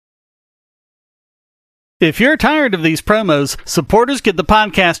If you're tired of these promos, supporters get the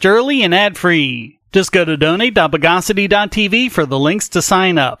podcast early and ad-free. Just go to donate.bogosity.tv for the links to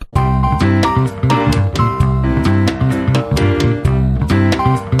sign up.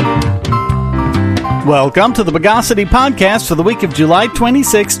 Welcome to the Bogosity Podcast for the week of July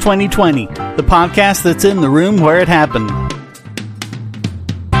 26, 2020, the podcast that's in the room where it happened.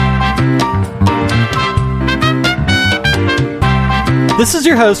 This is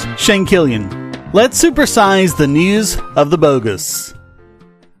your host, Shane Killian. Let's supersize the news of the bogus.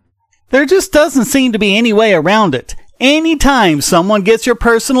 There just doesn't seem to be any way around it. Anytime someone gets your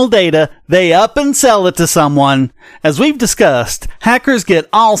personal data, they up and sell it to someone. As we've discussed, hackers get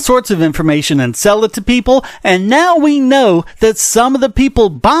all sorts of information and sell it to people, and now we know that some of the people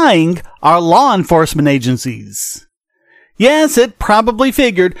buying are law enforcement agencies. Yes, it probably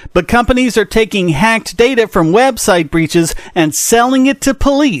figured, but companies are taking hacked data from website breaches and selling it to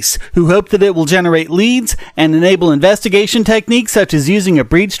police, who hope that it will generate leads and enable investigation techniques such as using a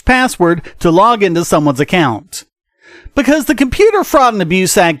breached password to log into someone's account. Because the Computer Fraud and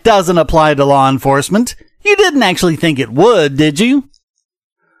Abuse Act doesn't apply to law enforcement, you didn't actually think it would, did you?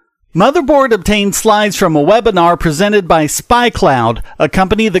 Motherboard obtained slides from a webinar presented by SpyCloud, a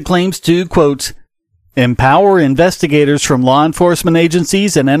company that claims to, quote, empower investigators from law enforcement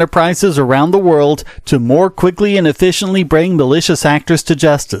agencies and enterprises around the world to more quickly and efficiently bring malicious actors to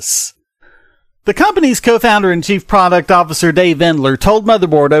justice. The company's co-founder and chief product officer Dave Endler told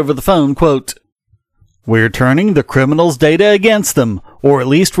Motherboard over the phone, quote, we're turning the criminals' data against them, or at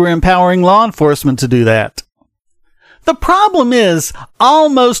least we're empowering law enforcement to do that. The problem is,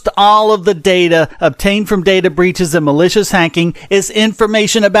 almost all of the data obtained from data breaches and malicious hacking is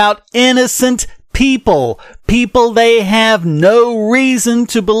information about innocent people they have no reason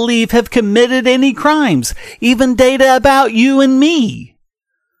to believe have committed any crimes, even data about you and me.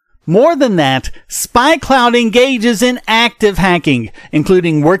 More than that, SpyCloud engages in active hacking,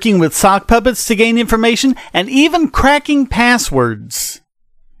 including working with sock puppets to gain information and even cracking passwords.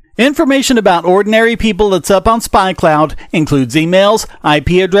 Information about ordinary people that's up on SpyCloud includes emails,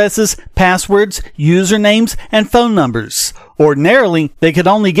 IP addresses, passwords, usernames, and phone numbers. Ordinarily, they could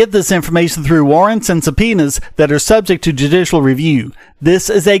only get this information through warrants and subpoenas that are subject to judicial review. This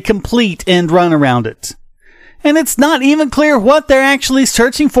is a complete end run around it. And it's not even clear what they're actually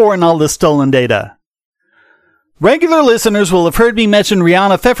searching for in all this stolen data. Regular listeners will have heard me mention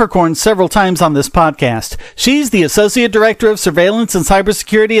Rihanna Pfefferkorn several times on this podcast. She's the Associate Director of Surveillance and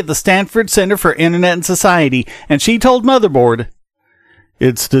Cybersecurity at the Stanford Center for Internet and Society, and she told Motherboard,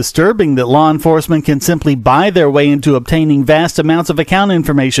 it's disturbing that law enforcement can simply buy their way into obtaining vast amounts of account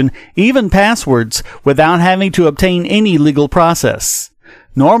information, even passwords, without having to obtain any legal process.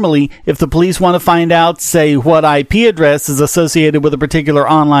 Normally, if the police want to find out, say, what IP address is associated with a particular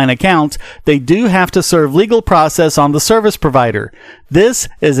online account, they do have to serve legal process on the service provider. This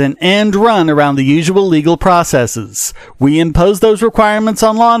is an end run around the usual legal processes. We impose those requirements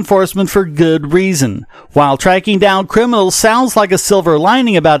on law enforcement for good reason. While tracking down criminals sounds like a silver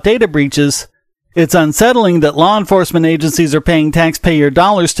lining about data breaches, it's unsettling that law enforcement agencies are paying taxpayer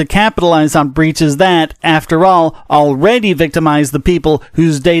dollars to capitalize on breaches that, after all, already victimize the people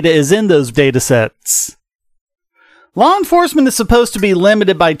whose data is in those data sets. Law enforcement is supposed to be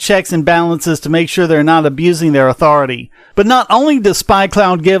limited by checks and balances to make sure they're not abusing their authority. But not only does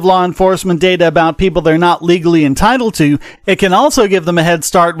SpyCloud give law enforcement data about people they're not legally entitled to, it can also give them a head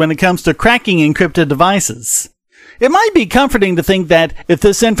start when it comes to cracking encrypted devices. It might be comforting to think that if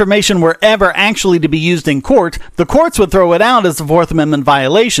this information were ever actually to be used in court, the courts would throw it out as a Fourth Amendment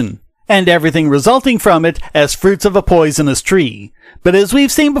violation, and everything resulting from it as fruits of a poisonous tree. But as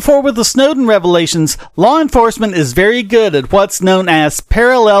we've seen before with the Snowden revelations, law enforcement is very good at what's known as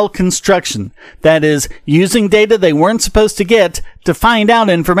parallel construction. That is, using data they weren't supposed to get to find out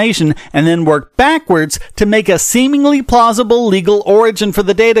information and then work backwards to make a seemingly plausible legal origin for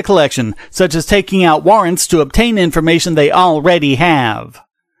the data collection, such as taking out warrants to obtain information they already have.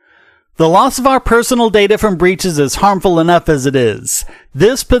 The loss of our personal data from breaches is harmful enough as it is.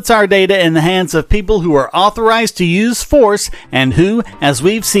 This puts our data in the hands of people who are authorized to use force and who, as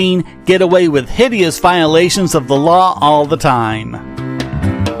we've seen, get away with hideous violations of the law all the time.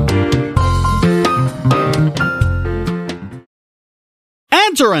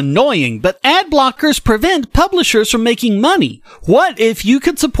 Ads are annoying, but ad blockers prevent publishers from making money. What if you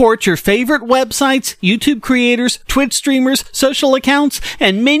could support your favorite websites, YouTube creators, Twitch streamers, social accounts,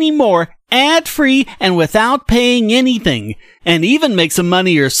 and many more ad-free and without paying anything, and even make some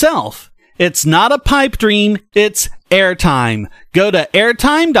money yourself? It's not a pipe dream, it's airtime. Go to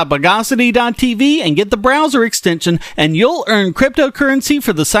airtime.bogosity.tv and get the browser extension, and you'll earn cryptocurrency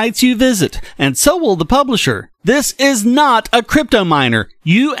for the sites you visit, and so will the publisher. This is not a crypto miner.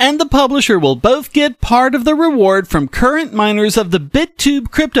 You and the publisher will both get part of the reward from current miners of the BitTube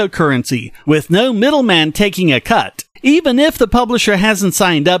cryptocurrency, with no middleman taking a cut. Even if the publisher hasn't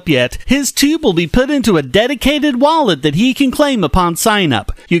signed up yet, his tube will be put into a dedicated wallet that he can claim upon sign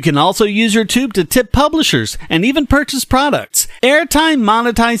up. You can also use your tube to tip publishers and even purchase products. Airtime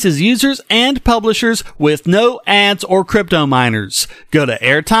monetizes users and publishers with no ads or crypto miners. Go to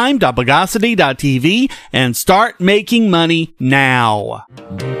airtime.bogosity.tv and start making money now.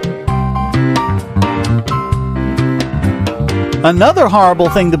 Another horrible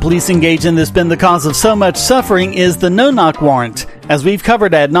thing the police engage in that's been the cause of so much suffering is the no-knock warrant, as we've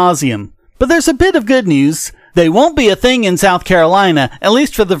covered ad nauseum. But there's a bit of good news. They won't be a thing in South Carolina, at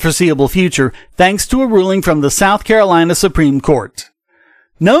least for the foreseeable future, thanks to a ruling from the South Carolina Supreme Court.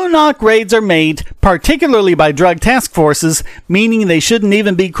 No-knock raids are made, particularly by drug task forces, meaning they shouldn't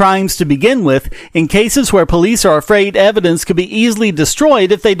even be crimes to begin with, in cases where police are afraid evidence could be easily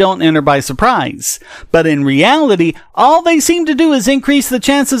destroyed if they don't enter by surprise. But in reality, all they seem to do is increase the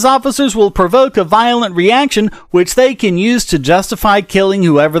chances officers will provoke a violent reaction, which they can use to justify killing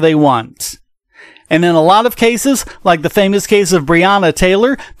whoever they want. And in a lot of cases, like the famous case of Breonna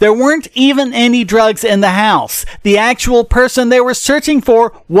Taylor, there weren't even any drugs in the house. The actual person they were searching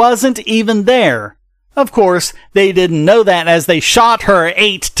for wasn't even there. Of course, they didn't know that as they shot her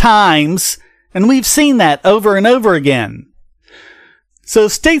 8 times. And we've seen that over and over again. So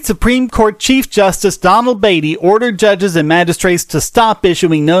State Supreme Court Chief Justice Donald Beatty ordered judges and magistrates to stop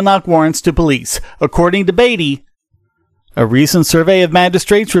issuing no-knock warrants to police. According to Beatty, a recent survey of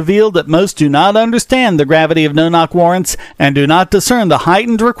magistrates revealed that most do not understand the gravity of no-knock warrants and do not discern the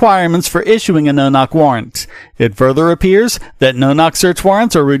heightened requirements for issuing a no-knock warrant. It further appears that no-knock search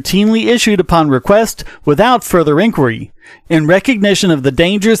warrants are routinely issued upon request without further inquiry. In recognition of the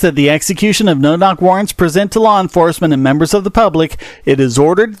dangers that the execution of no-knock warrants present to law enforcement and members of the public, it is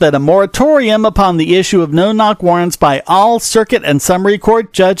ordered that a moratorium upon the issue of no-knock warrants by all circuit and summary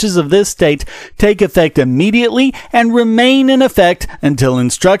court judges of this state take effect immediately and remain in effect until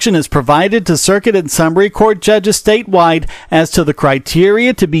instruction is provided to circuit and summary court judges statewide as to the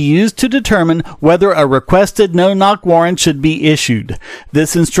criteria to be used to determine whether a requested no-knock warrant should be issued.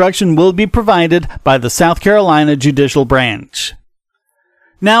 This instruction will be provided by the South Carolina Judicial Branch.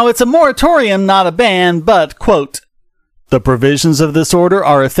 Now, it's a moratorium, not a ban, but, quote, the provisions of this order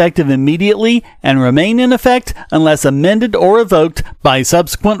are effective immediately and remain in effect unless amended or revoked by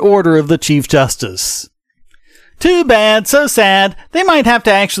subsequent order of the Chief Justice. Too bad, so sad. They might have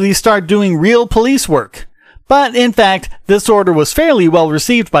to actually start doing real police work. But, in fact, this order was fairly well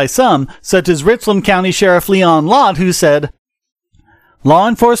received by some, such as Richland County Sheriff Leon Lott, who said, law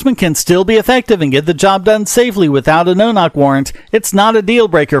enforcement can still be effective and get the job done safely without a no-knock warrant. It's not a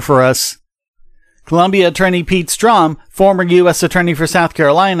deal-breaker for us. Columbia Attorney Pete Strom, former U.S. Attorney for South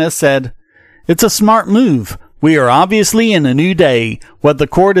Carolina, said, it's a smart move. We are obviously in a new day. What the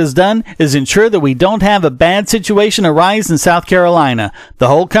court has done is ensure that we don't have a bad situation arise in South Carolina. The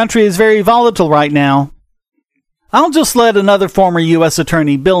whole country is very volatile right now. I'll just let another former U.S.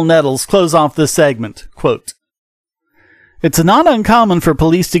 Attorney, Bill Nettles, close off this segment. Quote, it's not uncommon for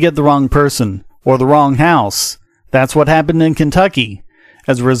police to get the wrong person, or the wrong house. That's what happened in Kentucky.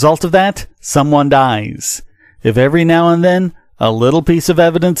 As a result of that, someone dies. If every now and then, a little piece of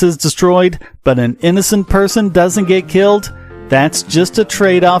evidence is destroyed, but an innocent person doesn't get killed, that's just a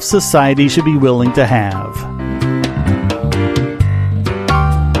trade-off society should be willing to have.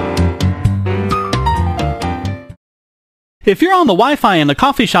 If you're on the Wi-Fi in a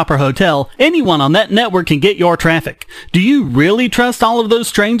coffee shop or hotel, anyone on that network can get your traffic. Do you really trust all of those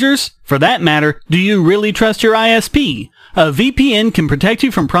strangers? For that matter, do you really trust your ISP? A VPN can protect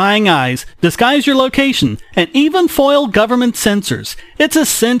you from prying eyes, disguise your location, and even foil government censors. It's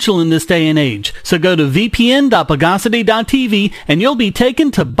essential in this day and age, so go to vpn.bogosity.tv and you'll be taken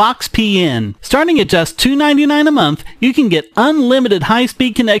to BoxPN. Starting at just $2.99 a month, you can get unlimited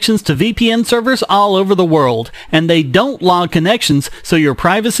high-speed connections to VPN servers all over the world, and they don't log connections, so your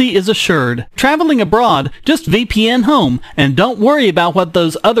privacy is assured. Traveling abroad, just VPN home, and don't worry about what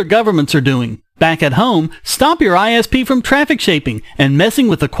those other governments are doing. Back at home, stop your ISP from traffic shaping and messing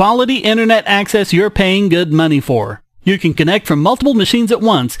with the quality internet access you're paying good money for. You can connect from multiple machines at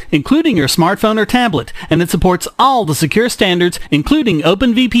once, including your smartphone or tablet, and it supports all the secure standards, including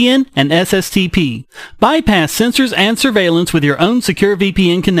OpenVPN and SSTP. Bypass censors and surveillance with your own secure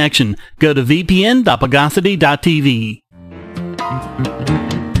VPN connection. Go to vpn.bogosity.tv.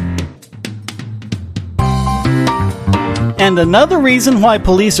 And another reason why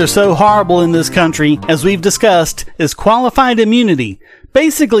police are so horrible in this country, as we've discussed, is qualified immunity.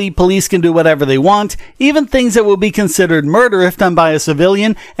 Basically, police can do whatever they want, even things that will be considered murder if done by a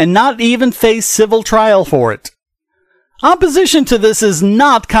civilian, and not even face civil trial for it. Opposition to this is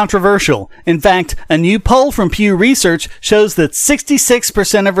not controversial. In fact, a new poll from Pew Research shows that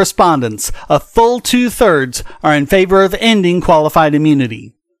 66% of respondents, a full 2/3, are in favor of ending qualified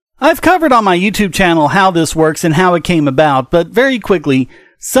immunity. I've covered on my YouTube channel how this works and how it came about, but very quickly,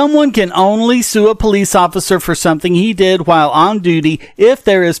 someone can only sue a police officer for something he did while on duty if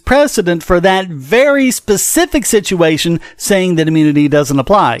there is precedent for that very specific situation saying that immunity doesn't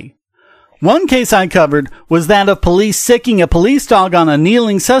apply. One case I covered was that of police sicking a police dog on a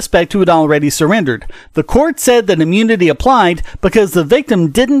kneeling suspect who had already surrendered. The court said that immunity applied because the victim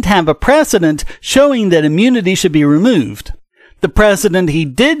didn't have a precedent showing that immunity should be removed. The precedent he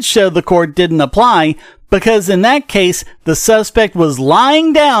did show the court didn't apply because in that case, the suspect was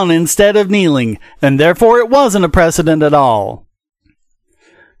lying down instead of kneeling, and therefore it wasn't a precedent at all.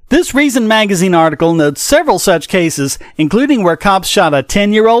 This Reason magazine article notes several such cases, including where cops shot a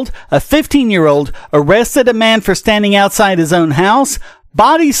 10-year-old, a 15-year-old, arrested a man for standing outside his own house,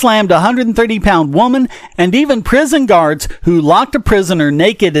 body slammed a 130-pound woman, and even prison guards who locked a prisoner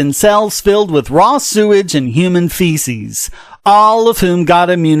naked in cells filled with raw sewage and human feces, all of whom got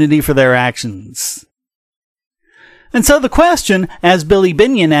immunity for their actions. And so the question, as Billy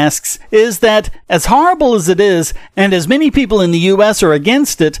Binion asks, is that, as horrible as it is, and as many people in the U.S. are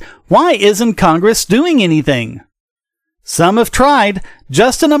against it, why isn't Congress doing anything? Some have tried.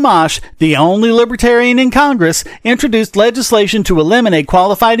 Justin Amash, the only libertarian in Congress, introduced legislation to eliminate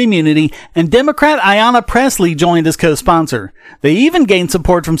qualified immunity, and Democrat Ayanna Pressley joined as co-sponsor. They even gained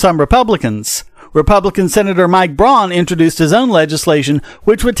support from some Republicans. Republican Senator Mike Braun introduced his own legislation,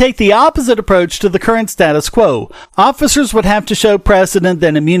 which would take the opposite approach to the current status quo. Officers would have to show precedent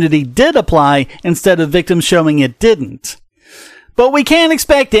that immunity did apply instead of victims showing it didn't. But we can't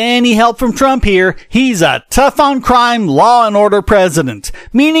expect any help from Trump here. He's a tough-on-crime, law-and-order president,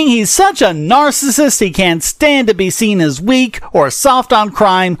 meaning he's such a narcissist he can't stand to be seen as weak or soft on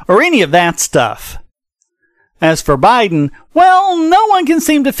crime or any of that stuff. As for Biden, well, no one can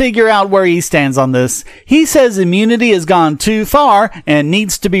seem to figure out where he stands on this. He says immunity has gone too far and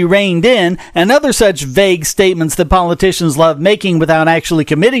needs to be reined in, and other such vague statements that politicians love making without actually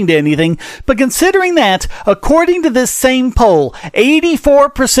committing to anything. But considering that, according to this same poll,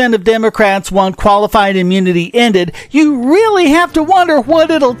 84% of Democrats want qualified immunity ended, you really have to wonder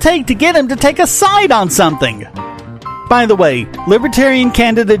what it'll take to get him to take a side on something. By the way, Libertarian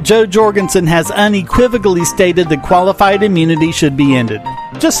candidate Joe Jorgensen has unequivocally stated that qualified immunity should be ended.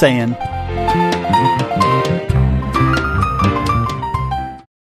 Just saying.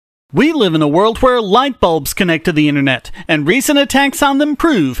 We live in a world where light bulbs connect to the internet, and recent attacks on them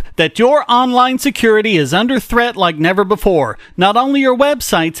prove that your online security is under threat like never before. Not only your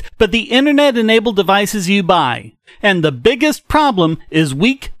websites, but the internet-enabled devices you buy. And the biggest problem is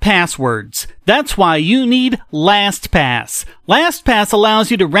weak passwords. That's why you need LastPass. LastPass allows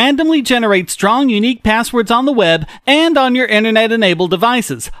you to randomly generate strong, unique passwords on the web and on your internet-enabled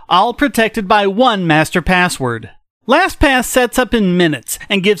devices, all protected by one master password. LastPass sets up in minutes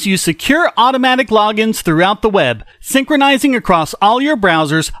and gives you secure automatic logins throughout the web, synchronizing across all your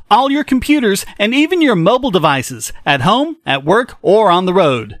browsers, all your computers, and even your mobile devices, at home, at work, or on the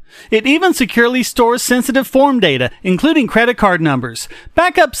road. It even securely stores sensitive form data, including credit card numbers,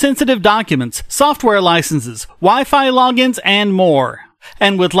 backup sensitive documents, software licenses, Wi-Fi logins, and more.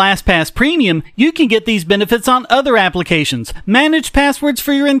 And with LastPass Premium, you can get these benefits on other applications, manage passwords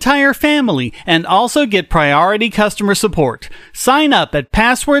for your entire family, and also get priority customer support. Sign up at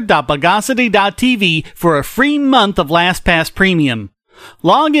password.bogosity.tv for a free month of LastPass Premium.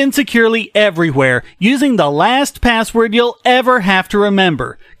 Log in securely everywhere using the last password you'll ever have to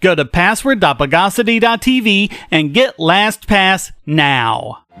remember. Go to password.bogosity.tv and get LastPass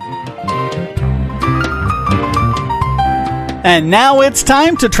now. And now it's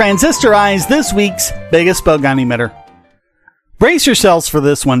time to transistorize this week's biggest bogon emitter. Brace yourselves for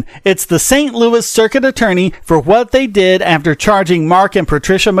this one. It's the St. Louis Circuit Attorney for what they did after charging Mark and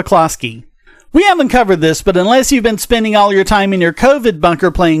Patricia McCloskey. We haven't covered this, but unless you've been spending all your time in your COVID bunker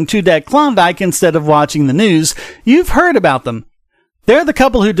playing two-deck Klondike instead of watching the news, you've heard about them. They're the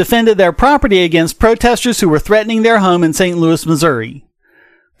couple who defended their property against protesters who were threatening their home in St. Louis, Missouri.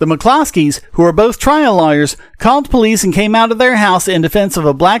 The McCloskeys, who are both trial lawyers, called police and came out of their house in defense of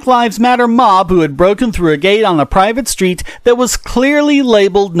a Black Lives Matter mob who had broken through a gate on a private street that was clearly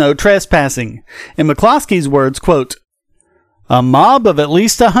labeled no trespassing. In McCloskey's words, quote, A mob of at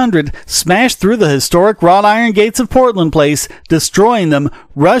least 100 smashed through the historic wrought iron gates of Portland Place, destroying them,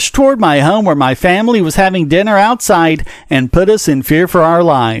 rushed toward my home where my family was having dinner outside, and put us in fear for our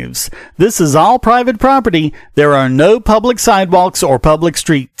lives. This is all private property. There are no public sidewalks or public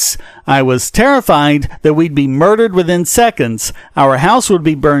streets. I was terrified that we'd be murdered within seconds. Our house would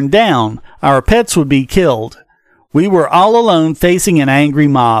be burned down. Our pets would be killed. We were all alone facing an angry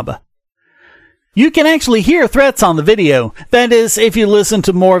mob. You can actually hear threats on the video. That is, if you listen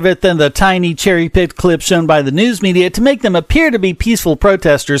to more of it than the tiny cherry-picked clips shown by the news media to make them appear to be peaceful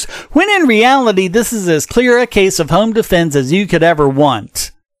protesters, when in reality this is as clear a case of home defense as you could ever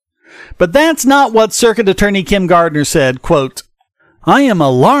want. But that's not what Circuit Attorney Kim Gardner said, quote, "I am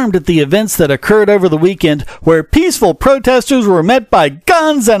alarmed at the events that occurred over the weekend where peaceful protesters were met by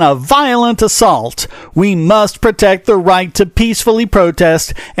guns and a violent assault. We must protect the right to peacefully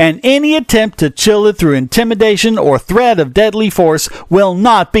protest, and any attempt to chill it through intimidation or threat of deadly force will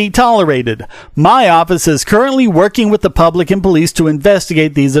not be tolerated. My office is currently working with the public and police to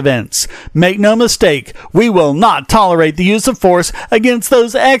investigate these events. Make no mistake, we will not tolerate the use of force against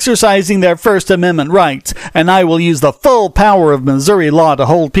those exercising their First Amendment rights, and I will use the full power of Missouri law to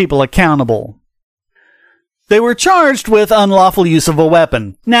hold people accountable." They were charged with unlawful use of a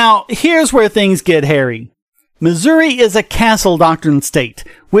weapon. Now, here's where things get hairy. Missouri is a castle doctrine state,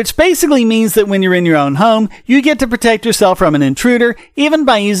 which basically means that when you're in your own home, you get to protect yourself from an intruder, even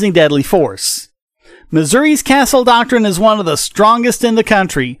by using deadly force. Missouri's castle doctrine is one of the strongest in the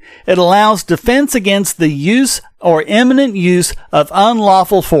country. It allows defense against the use or imminent use of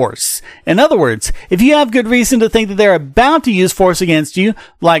unlawful force. In other words, if you have good reason to think that they're about to use force against you,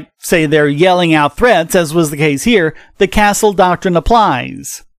 like, say, they're yelling out threats, as was the case here, the castle doctrine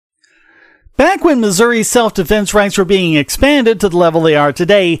applies. Back when Missouri's self-defense rights were being expanded to the level they are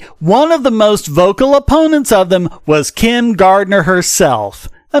today, one of the most vocal opponents of them was Kim Gardner herself.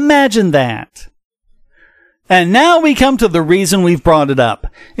 Imagine that. And now we come to the reason we've brought it up.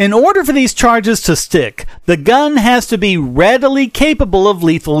 In order for these charges to stick, the gun has to be readily capable of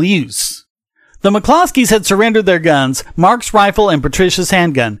lethal use. The McCloskeys had surrendered their guns, Mark's rifle and Patricia's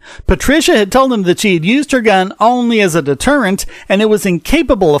handgun. Patricia had told them that she had used her gun only as a deterrent and it was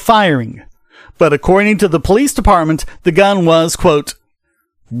incapable of firing. But according to the police department, the gun was, quote,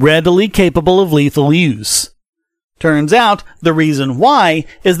 readily capable of lethal use. Turns out, the reason why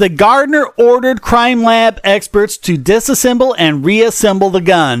is that Gardner ordered crime lab experts to disassemble and reassemble the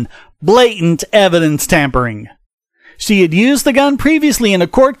gun. Blatant evidence tampering. She had used the gun previously in a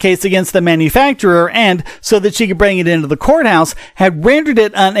court case against the manufacturer and, so that she could bring it into the courthouse, had rendered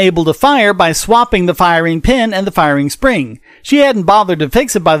it unable to fire by swapping the firing pin and the firing spring. She hadn't bothered to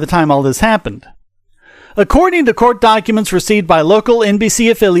fix it by the time all this happened. According to court documents received by local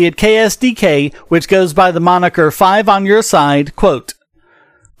NBC affiliate KSDK, which goes by the moniker 5 on Your Side, quote,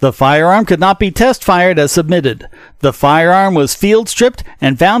 "The firearm could not be test fired as submitted. The firearm was field stripped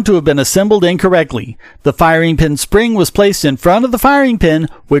and found to have been assembled incorrectly. The firing pin spring was placed in front of the firing pin,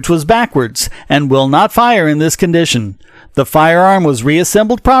 which was backwards, and will not fire in this condition. The firearm was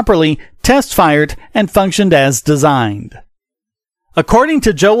reassembled properly, test fired, and functioned as designed." According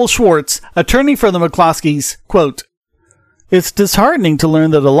to Joel Schwartz, attorney for the McCloskeys, quote, "It's disheartening to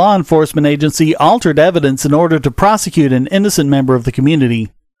learn that a law enforcement agency altered evidence in order to prosecute an innocent member of the community."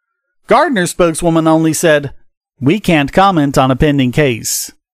 Gardner's spokeswoman only said, "We can't comment on a pending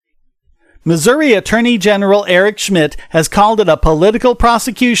case." Missouri Attorney General Eric Schmidt has called it a political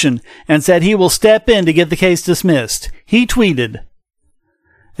prosecution and said he will step in to get the case dismissed. He tweeted,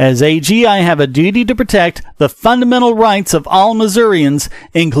 "As AG, I have a duty to protect the fundamental rights of all Missourians,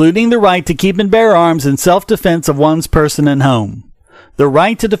 including the right to keep and bear arms in self-defense of one's person and home. The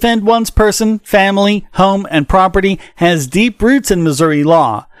right to defend one's person, family, home, and property has deep roots in Missouri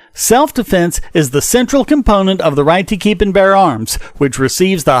law. Self-defense is the central component of the right to keep and bear arms, which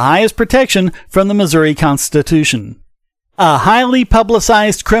receives the highest protection from the Missouri Constitution. A highly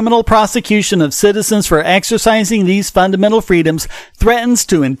publicized criminal prosecution of citizens for exercising these fundamental freedoms threatens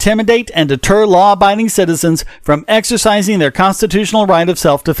to intimidate and deter law-abiding citizens from exercising their constitutional right of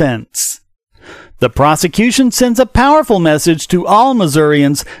self-defense. The prosecution sends a powerful message to all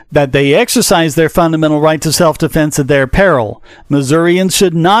Missourians that they exercise their fundamental right to self-defense at their peril. Missourians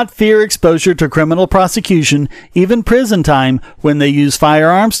should not fear exposure to criminal prosecution, even prison time, when they use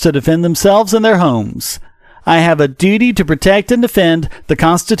firearms to defend themselves and their homes. I have a duty to protect and defend the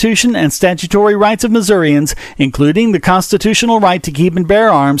Constitution and statutory rights of Missourians, including the constitutional right to keep and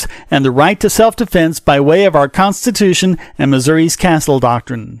bear arms and the right to self-defense by way of our Constitution and Missouri's Castle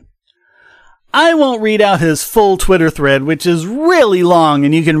Doctrine." I won't read out his full Twitter thread, which is really long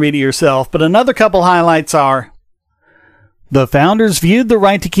and you can read it yourself, but another couple highlights are: The founders viewed the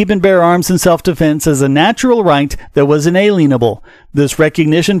right to keep and bear arms in self-defense as a natural right that was inalienable. This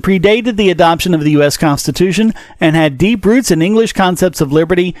recognition predated the adoption of the U.S. Constitution and had deep roots in English concepts of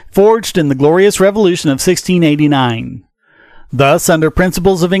liberty forged in the Glorious Revolution of 1689. Thus, under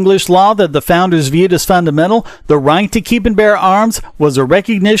principles of English law that the founders viewed as fundamental, the right to keep and bear arms was a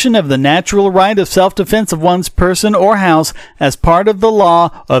recognition of the natural right of self-defense of one's person or house as part of the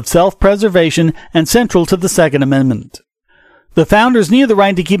law of self-preservation and central to the Second Amendment. The founders knew the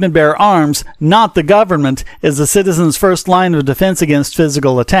right to keep and bear arms, not the government, is the citizen's first line of defense against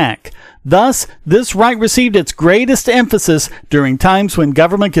physical attack. Thus, this right received its greatest emphasis during times when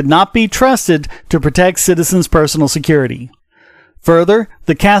government could not be trusted to protect citizens' personal security. Further,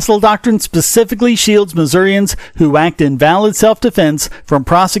 the Castle Doctrine specifically shields Missourians who act in valid self-defense from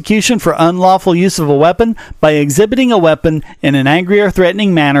prosecution for unlawful use of a weapon by exhibiting a weapon in an angry or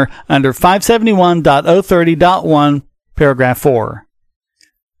threatening manner under 571.030.1, paragraph 4.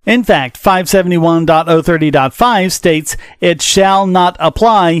 In fact, 571.030.5 states, "It shall not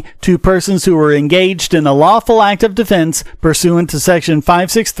apply to persons who are engaged in a lawful act of defense pursuant to section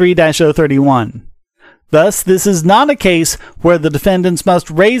 563-031. Thus, this is not a case where the defendants must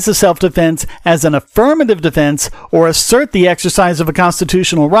raise the self-defense as an affirmative defense or assert the exercise of a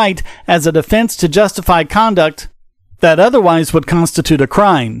constitutional right as a defense to justify conduct that otherwise would constitute a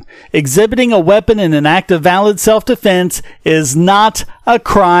crime. Exhibiting a weapon in an act of valid self-defense is not a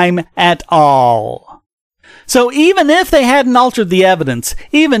crime at all." So even if they hadn't altered the evidence,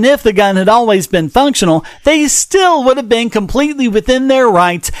 even if the gun had always been functional, they still would have been completely within their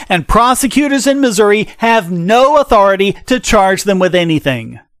rights, and prosecutors in Missouri have no authority to charge them with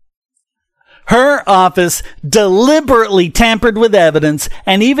anything. Her office deliberately tampered with evidence,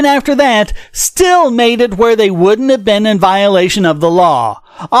 and even after that, still made it where they wouldn't have been in violation of the law.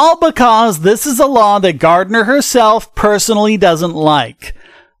 All because this is a law that Gardner herself personally doesn't like.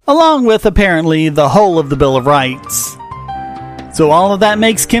 Along with, apparently, the whole of the Bill of Rights. So all of that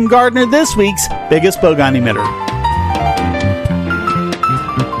makes Kim Gardner this week's biggest bogon emitter.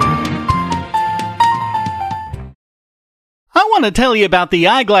 I want to tell you about the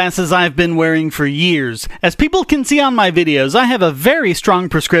eyeglasses I've been wearing for years. As people can see on my videos, I have a very strong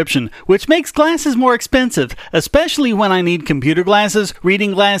prescription, which makes glasses more expensive, especially when I need computer glasses,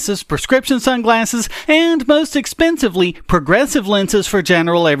 reading glasses, prescription sunglasses, and most expensively, progressive lenses for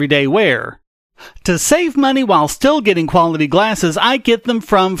general everyday wear. To save money while still getting quality glasses, I get them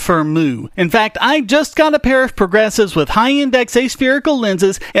from Firmoo. In fact, I just got a pair of progressives with high-index aspherical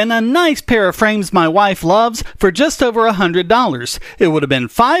lenses and a nice pair of frames my wife loves for just over $100. It would have been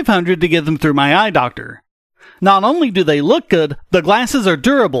 $500 to get them through my eye doctor. Not only do they look good, the glasses are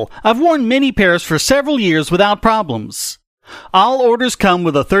durable. I've worn many pairs for several years without problems. All orders come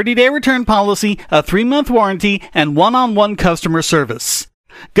with a 30-day return policy, a 3-month warranty, and one-on-one customer service.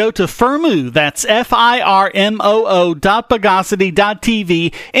 Go to Firmoo, that's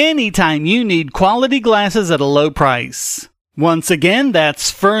FIRMOO.Bogosity.tv anytime you need quality glasses at a low price. Once again,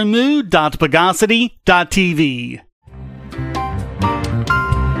 that's Firmoo.Bogosity.tv.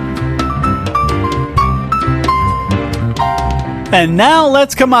 And now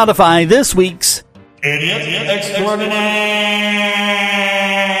let's commodify this week's Idiot Extraordinaire.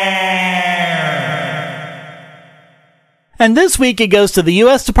 And this week it goes to the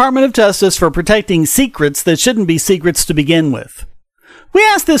U.S. Department of Justice for protecting secrets that shouldn't be secrets to begin with. We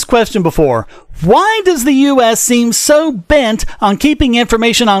asked this question before. Why does the U.S. seem so bent on keeping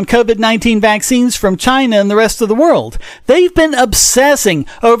information on COVID-19 vaccines from China and the rest of the world? They've been obsessing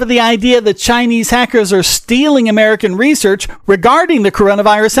over the idea that Chinese hackers are stealing American research regarding the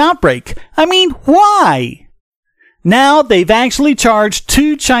coronavirus outbreak. I mean, why? Now they've actually charged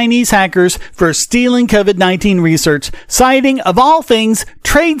 2 Chinese hackers for stealing COVID-19 research, citing, of all things,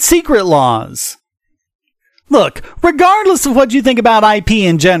 trade secret laws. Look, regardless of what you think about IP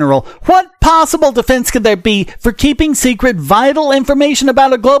in general, what possible defense could there be for keeping secret vital information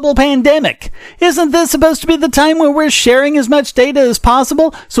about a global pandemic? Isn't this supposed to be the time where we're sharing as much data as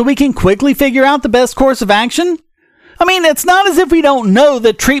possible so we can quickly figure out the best course of action? I mean, it's not as if we don't know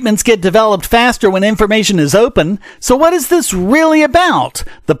that treatments get developed faster when information is open. So what is this really about?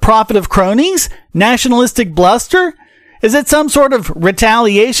 The profit of cronies? Nationalistic bluster? Is it some sort of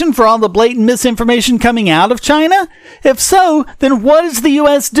retaliation for all the blatant misinformation coming out of China? If so, then what is the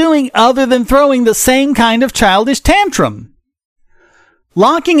U.S. doing other than throwing the same kind of childish tantrum?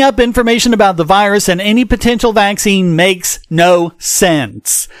 Locking up information about the virus and any potential vaccine makes no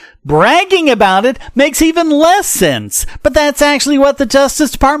sense. Bragging about it makes even less sense, but that's actually what the Justice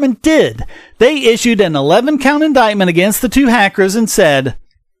Department did. They issued an 11-count indictment against the 2 hackers and said,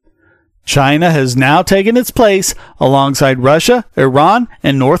 China has now taken its place alongside Russia, Iran,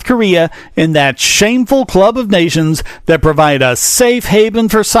 and North Korea in that shameful club of nations that provide a safe haven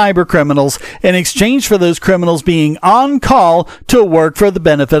for cyber criminals in exchange for those criminals being on call to work for the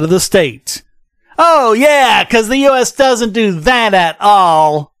benefit of the state. Oh yeah, 'cause the U.S. doesn't do that at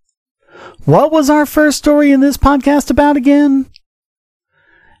all. What was our first story in this podcast about again?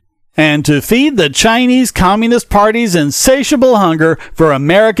 And to feed the Chinese Communist Party's insatiable hunger for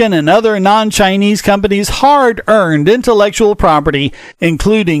American and other non-Chinese companies' hard-earned intellectual property,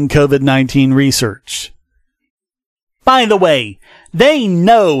 including COVID-19 research. By the way, they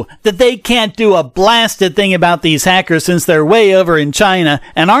know that they can't do a blasted thing about these hackers since they're way over in China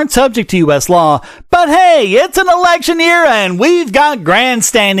and aren't subject to U.S. law. But hey, it's an election year and we've got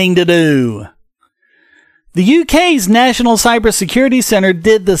grandstanding to do. The UK's National Cybersecurity Centre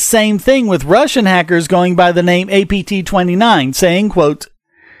did the same thing with Russian hackers going by the name APT-29, saying, quote,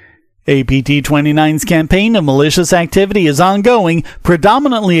 APT-29's campaign of malicious activity is ongoing,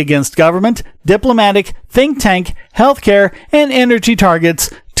 predominantly against government, diplomatic, think tank, healthcare, and energy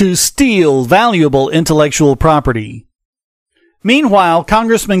targets to steal valuable intellectual property. Meanwhile,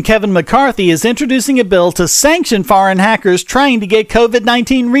 Congressman Kevin McCarthy is introducing a bill to sanction foreign hackers trying to get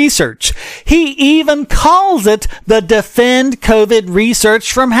COVID-19 research. He even calls it the Defend COVID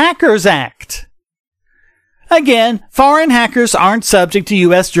Research from Hackers Act. Again, foreign hackers aren't subject to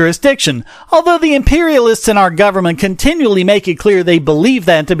U.S. jurisdiction, although the imperialists in our government continually make it clear they believe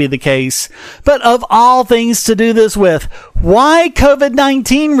that to be the case. But of all things to do this with, why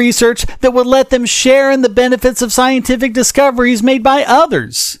COVID-19 research that would let them share in the benefits of scientific discoveries made by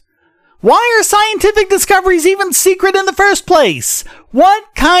others? Why are scientific discoveries even secret in the first place?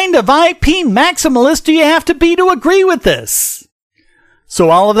 What kind of IP maximalist do you have to be to agree with this? So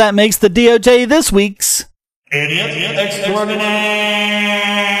all of that makes the DOJ this week's Idiot Extraordinaire.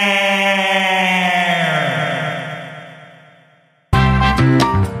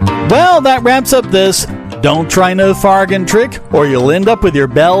 Well, that wraps up this Don't Try No Fargan Trick or You'll End Up With Your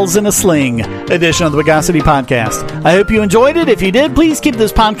Bells in a Sling edition of the Bogosity Podcast. I hope you enjoyed it. If you did, please keep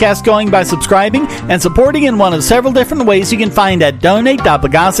this podcast going by subscribing and supporting in one of several different ways you can find at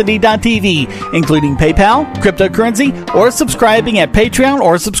donate.bogosity.tv, including PayPal, cryptocurrency, or subscribing at Patreon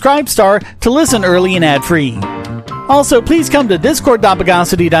or Subscribestar to listen early and ad-free. Also, please come to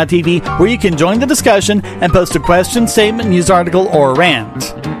discord.bogosity.tv where you can join the discussion and post a question, statement, news article, or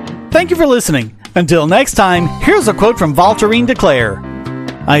rant. Thank you for listening. Until next time, here's a quote from Valterine de Cleyre.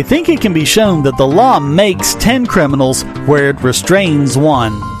 I think it can be shown that the law makes 10 criminals where it restrains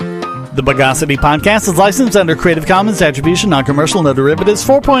 1. The Bogosity Podcast is licensed under Creative Commons Attribution Non-Commercial No Derivatives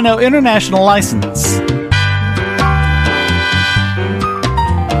 4.0 International License.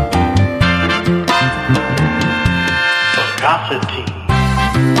 Bogosity.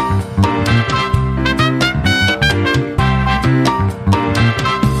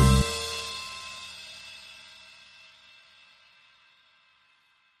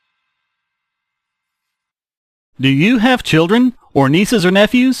 Do you have children, or nieces or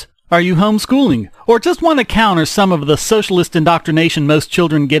nephews? Are you homeschooling, or just want to counter some of the socialist indoctrination most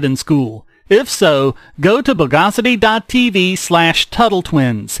children get in school? If so, go to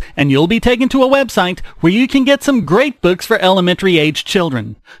bogosity.tv/TuttleTwins, and you'll be taken to a website where you can get some great books for elementary-aged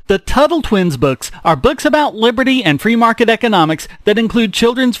children. The Tuttle Twins books are books about liberty and free market economics that include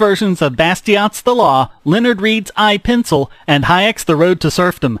children's versions of Bastiat's The Law, Leonard Read's I, Pencil, and Hayek's The Road to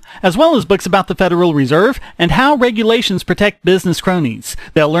Serfdom, as well as books about the Federal Reserve and how regulations protect business cronies.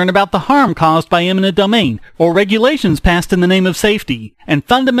 They'll learn about the harm caused by eminent domain, or regulations passed in the name of safety, and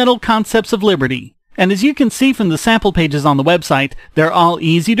fundamental concepts of liberty. And as you can see from the sample pages on the website, they're all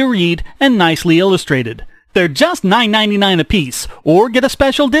easy to read and nicely illustrated. They're just $9.99 a piece, or get a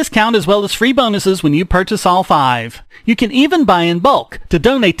special discount as well as free bonuses when you purchase all 5. You can even buy in bulk to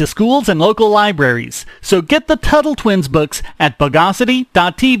donate to schools and local libraries. So get the Tuttle Twins books at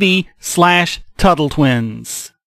bogosity.tv/TuttleTwins.